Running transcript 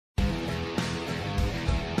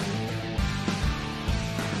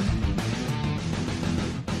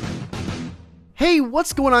Hey,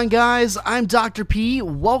 what's going on, guys? I'm Dr. P.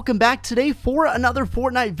 Welcome back today for another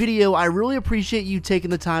Fortnite video. I really appreciate you taking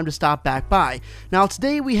the time to stop back by. Now,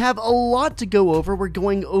 today we have a lot to go over. We're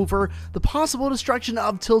going over the possible destruction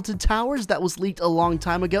of Tilted Towers that was leaked a long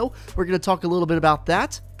time ago. We're going to talk a little bit about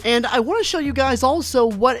that. And I want to show you guys also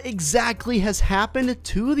what exactly has happened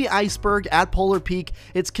to the iceberg at Polar Peak.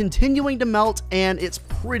 It's continuing to melt and it's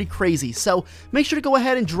pretty crazy. So make sure to go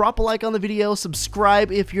ahead and drop a like on the video,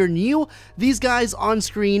 subscribe if you're new. These guys on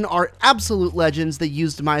screen are absolute legends. They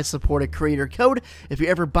used my supported creator code. If you're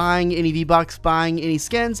ever buying any V-Bucks, buying any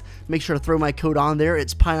skins, make sure to throw my code on there.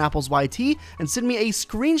 It's Pineapplez YT, and send me a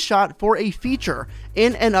screenshot for a feature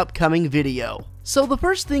in an upcoming video. So the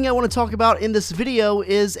first thing I want to talk about in this video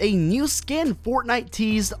is a new skin Fortnite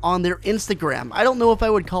teased on their Instagram. I don't know if I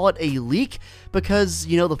would call it a leak because,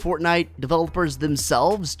 you know, the Fortnite developers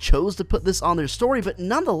themselves chose to put this on their story, but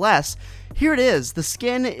nonetheless, here it is. The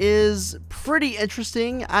skin is pretty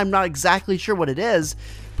interesting. I'm not exactly sure what it is,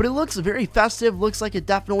 but it looks very festive, looks like it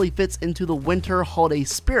definitely fits into the winter holiday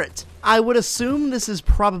spirit. I would assume this is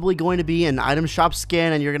probably going to be an item shop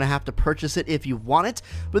skin and you're going to have to purchase it if you want it,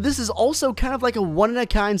 but this is also kind of like a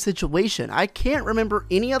one-in-a-kind situation. I can't remember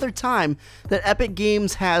any other time that Epic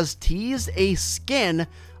Games has teased a skin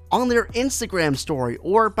on their Instagram story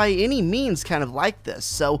or by any means kind of like this,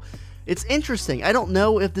 so it's interesting. I don't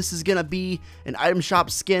know if this is going to be an item shop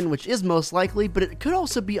skin, which is most likely, but it could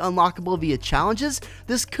also be unlockable via challenges.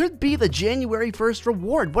 This could be the January 1st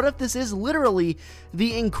reward. What if this is literally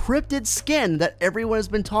the encrypted skin that everyone has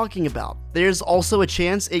been talking about? There's also a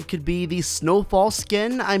chance it could be the Snowfall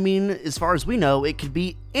skin. I mean, as far as we know, it could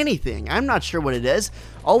be anything. I'm not sure what it is.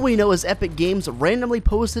 All we know is Epic Games randomly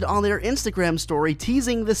posted on their Instagram story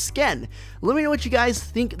teasing the skin. Let me know what you guys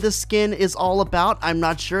think the skin is all about. I'm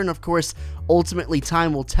not sure, and of course, ultimately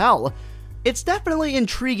time will tell. It's definitely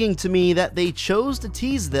intriguing to me that they chose to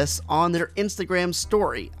tease this on their Instagram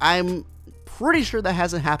story. I'm pretty sure that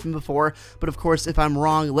hasn't happened before, but of course, if I'm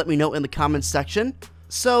wrong, let me know in the comments section.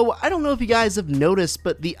 So, I don't know if you guys have noticed,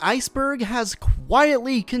 but the iceberg has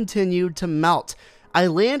quietly continued to melt. I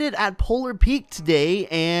landed at Polar Peak today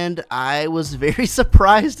and I was very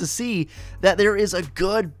surprised to see that there is a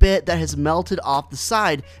good bit that has melted off the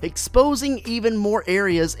side, exposing even more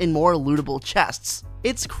areas and more lootable chests.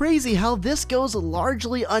 It's crazy how this goes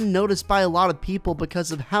largely unnoticed by a lot of people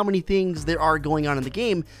because of how many things there are going on in the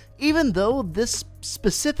game, even though this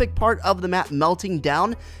specific part of the map melting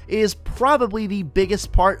down is probably the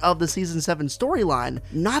biggest part of the Season 7 storyline.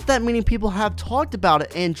 Not that many people have talked about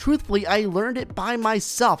it, and truthfully, I learned it by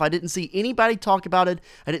myself. I didn't see anybody talk about it,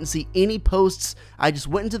 I didn't see any posts, I just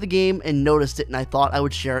went into the game and noticed it, and I thought I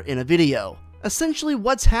would share it in a video. Essentially,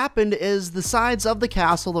 what's happened is the sides of the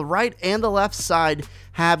castle, the right and the left side,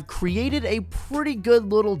 have created a pretty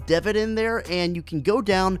good little divot in there, and you can go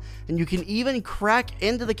down and you can even crack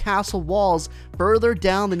into the castle walls further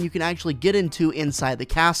down than you can actually get into inside the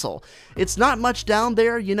castle. It's not much down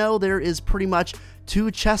there, you know, there is pretty much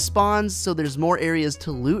 2 chest spawns, so there's more areas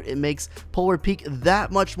to loot. It makes Polar Peak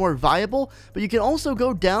that much more viable, but you can also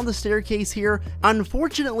go down the staircase here.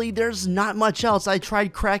 Unfortunately, there's not much else. I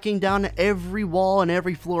tried cracking down every wall and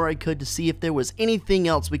every floor I could to see if there was anything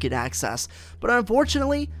else we could access, but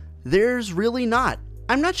unfortunately, there's really not.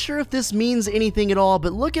 I'm not sure if this means anything at all,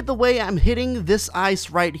 but look at the way I'm hitting this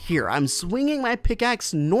ice right here. I'm swinging my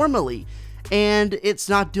pickaxe normally, and it's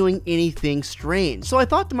not doing anything strange. So I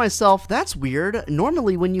thought to myself, that's weird.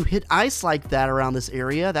 Normally when you hit ice like that around this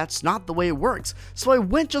area, that's not the way it works. So I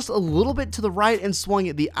went just a little bit to the right and swung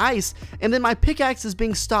at the ice, and then my pickaxe is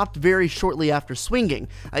being stopped very shortly after swinging.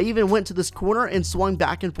 I even went to this corner and swung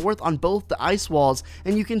back and forth on both the ice walls,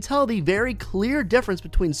 and you can tell the very clear difference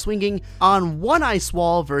between swinging on one ice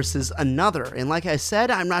wall versus another. And like I said,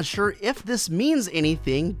 I'm not sure if this means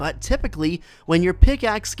anything, but typically when your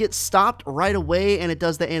pickaxe gets stopped right away and it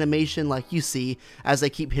does the animation like you see as I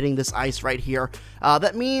keep hitting this ice right here,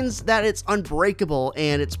 that means that it's unbreakable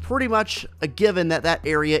and it's pretty much a given that that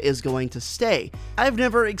area is going to stay. I've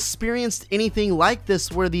never experienced anything like this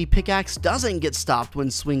where the pickaxe doesn't get stopped when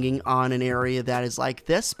swinging on an area that is like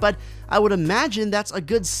this, but I would imagine that's a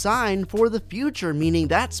good sign for the future, meaning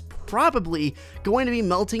that's probably going to be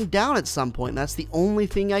melting down at some point. That's the only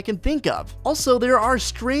thing I can think of. Also, there are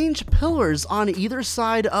strange pillars on either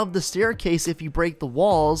side of the staircase if you break the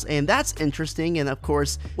walls, and that's interesting. And of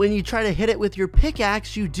course, when you try to hit it with your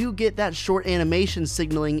pickaxe, you do get that short animation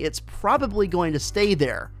signaling it's probably going to stay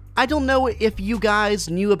there. I don't know if you guys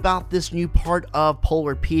knew about this new part of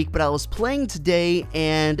Polar Peak, but I was playing today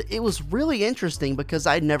and it was really interesting because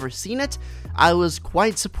I'd never seen it. I was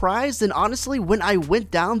quite surprised, and honestly, when I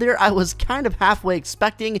went down there, I was kind of halfway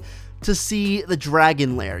expecting to see the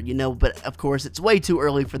dragon lair, you know, but of course it's way too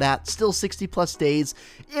early for that. Still 60 plus days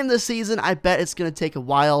in the season. I bet it's going to take a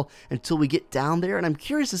while until we get down there, and I'm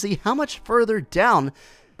curious to see how much further down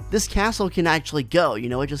this castle can actually go. You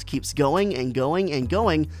know, it just keeps going and going and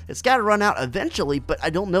going. It's got to run out eventually, but I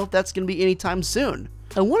don't know if that's going to be anytime soon.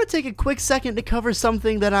 I want to take a quick second to cover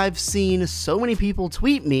something that I've seen so many people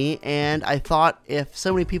tweet me, and I thought if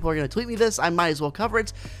so many people are going to tweet me this, I might as well cover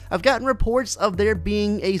it. I've gotten reports of there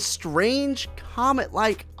being a strange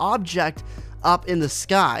comet-like object up in the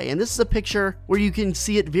sky, and this is a picture where you can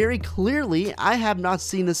see it very clearly. I have not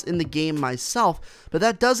seen this in the game myself, but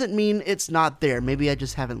that doesn't mean it's not there. Maybe I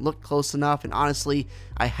just haven't looked close enough, and honestly,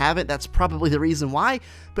 I haven't. That's probably the reason why,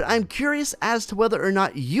 but I'm curious as to whether or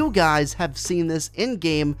not you guys have seen this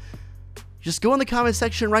in-game. Just go in the comment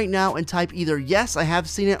section right now and type either yes, I have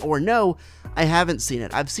seen it, or no, I haven't seen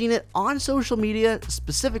it. I've seen it on social media,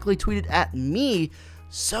 specifically tweeted at me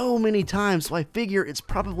so many times, so I figure it's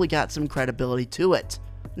probably got some credibility to it.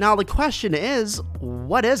 Now the question is,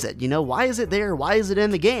 what is it? You know, why is it there? Why is it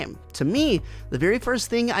in the game? To me, the very first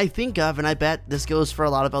thing I think of, and I bet this goes for a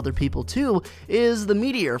lot of other people too, is the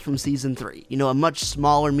meteor from Season 3. You know, a much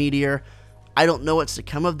smaller meteor. I don't know what's to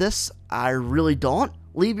come of this. I really don't.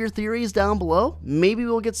 Leave your theories down below. Maybe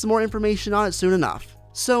we'll get some more information on it soon enough.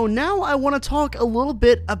 So now I want to talk a little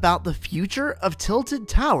bit about the future of Tilted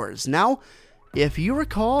Towers. Now, if you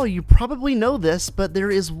recall, you probably know this, but there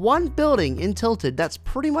is one building in Tilted that's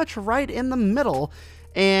pretty much right in the middle,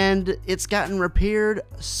 and it's gotten repaired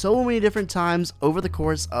so many different times over the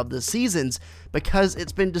course of the seasons because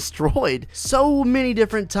it's been destroyed so many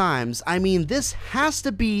different times. I mean, this has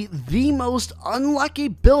to be the most unlucky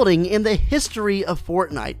building in the history of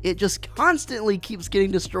Fortnite. It just constantly keeps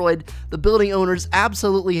getting destroyed. The building owners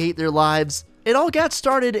absolutely hate their lives. It all got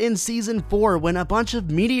started in Season 4 when a bunch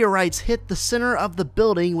of meteorites hit the center of the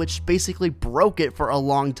building, which basically broke it for a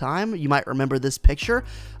long time. You might remember this picture.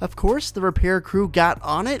 Of course, the repair crew got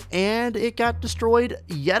on it, and it got destroyed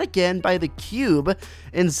yet again by the cube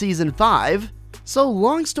in Season 5. So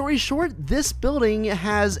long story short, this building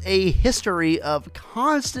has a history of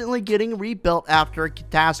constantly getting rebuilt after a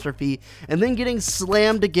catastrophe and then getting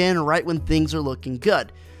slammed again right when things are looking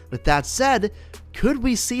good. With that said, could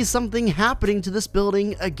we see something happening to this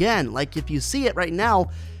building again? Like, if you see it right now,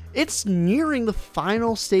 it's nearing the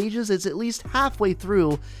final stages. It's at least halfway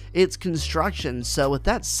through its construction. So with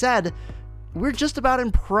that said, we're just about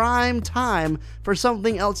in prime time for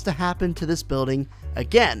something else to happen to this building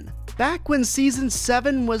again. Back when Season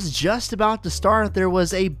 7 was just about to start, there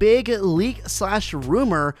was a big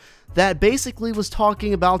leak/rumor that basically was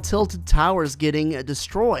talking about Tilted Towers getting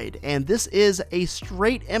destroyed, and this is a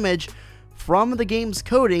straight image from the game's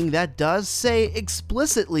coding that does say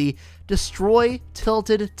explicitly destroy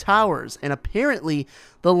Tilted Towers, and apparently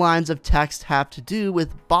the lines of text have to do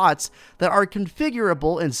with bots that are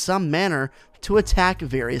configurable in some manner to attack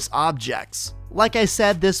various objects. Like I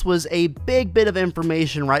said, this was a big bit of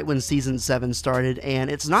information right when Season 7 started, and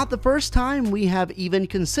it's not the first time we have even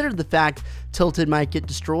considered the fact Tilted might get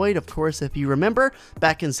destroyed. Of course, if you remember,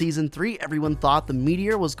 back in Season 3, everyone thought the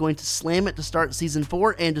meteor was going to slam it to start Season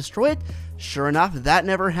 4 and destroy it. Sure enough, that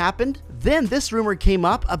never happened. Then this rumor came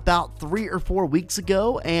up about 3 or 4 weeks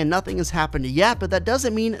ago, and nothing has happened yet, but that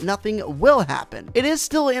doesn't mean nothing will happen. It is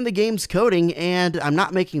still in the game's coding, and I'm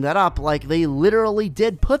not making that up. Like, they literally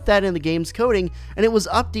did put that in the game's coding, and it was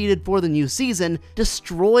updated for the new season.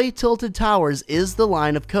 Destroy Tilted Towers is the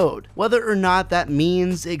line of code. Whether or not that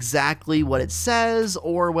means exactly what it says,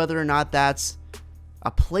 or whether or not that's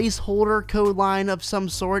a placeholder code line of some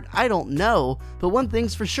sort, I don't know, but one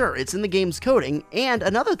thing's for sure, it's in the game's coding, and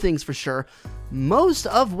another thing's for sure, most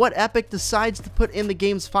of what Epic decides to put in the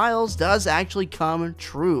game's files does actually come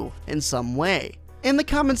true in some way. In the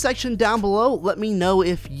comment section down below, let me know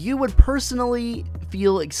if you would personally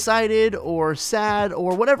feel excited or sad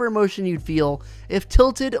or whatever emotion you'd feel if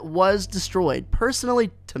Tilted was destroyed. Personally,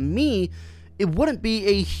 to me, it wouldn't be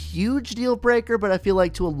a huge deal breaker, but I feel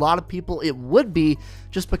like to a lot of people it would be,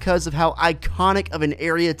 just because of how iconic of an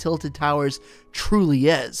area Tilted Towers truly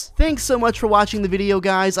is. Thanks so much for watching the video,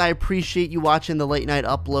 guys. I appreciate you watching the late night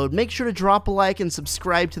upload. Make sure to drop a like and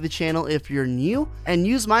subscribe to the channel if you're new, and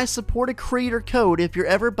use my support a creator code if you're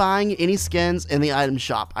ever buying any skins in the item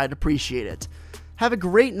shop. I'd appreciate it. Have a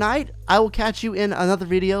great night. I will catch you in another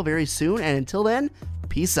video very soon, and until then,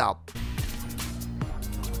 peace out.